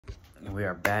And we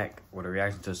are back with a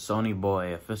reaction to Sonny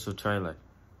Boy official trailer.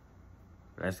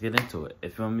 Let's get into it.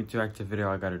 If you want me to react to the video,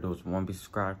 all I gotta do is 1, be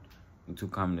subscribed, and 2,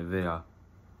 comment the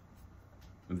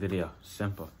video.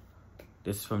 Simple.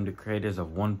 This is from the creators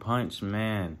of One Punch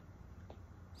Man.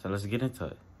 So let's get into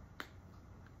it.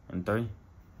 In 3,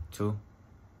 2,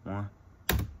 1.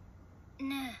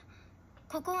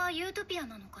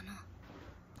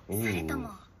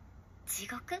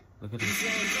 Look at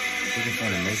this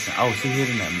animation. Oh, she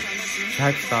hitting that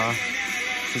track star.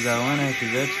 She's a winner.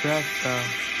 She's a track star.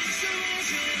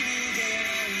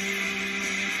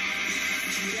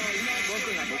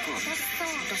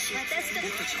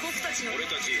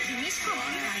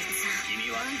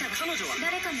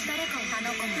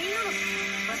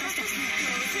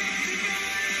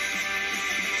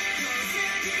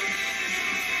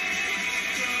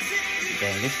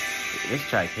 Dang, this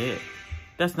track hit.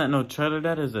 That's not no trailer,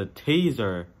 that is a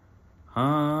teaser.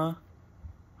 Huh?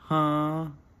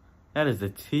 That is a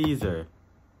teaser.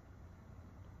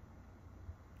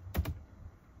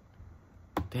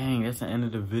 Dang, that's the end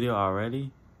of the video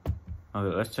already?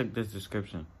 Okay, let's check this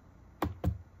description.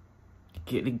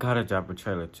 They gotta drop a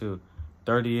trailer too.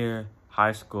 30-year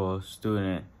high school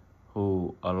student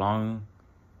who, along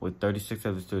with 36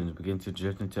 other students, begin to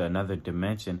drift into another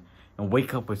dimension and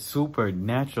wake up with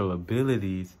supernatural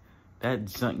abilities. That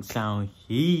doesn't sound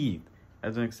heat. That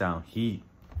doesn't sound heat.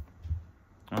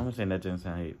 I'm not saying that doesn't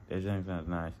sound heat. That doesn't sound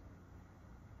nice.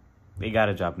 They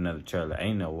gotta drop another trailer.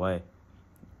 Ain't no way.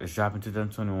 It's dropping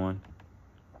 2021.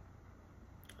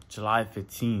 July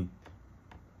 15th.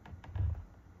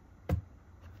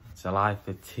 July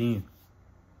 15th.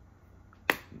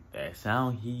 That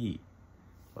sound heat.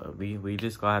 But we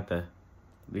just gonna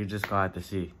have to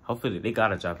see. Hopefully they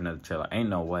gotta drop another trailer. Ain't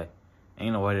no way.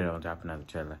 Ain't no way they don't drop another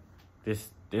trailer.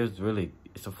 It's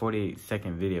a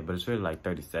 48-second video, but it's really like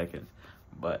 30 seconds.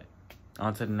 But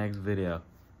on to the next video.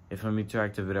 If you want me to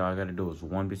react to the video, all I gotta do is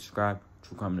 1, be subscribed,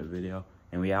 2, comment the video,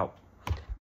 and we out.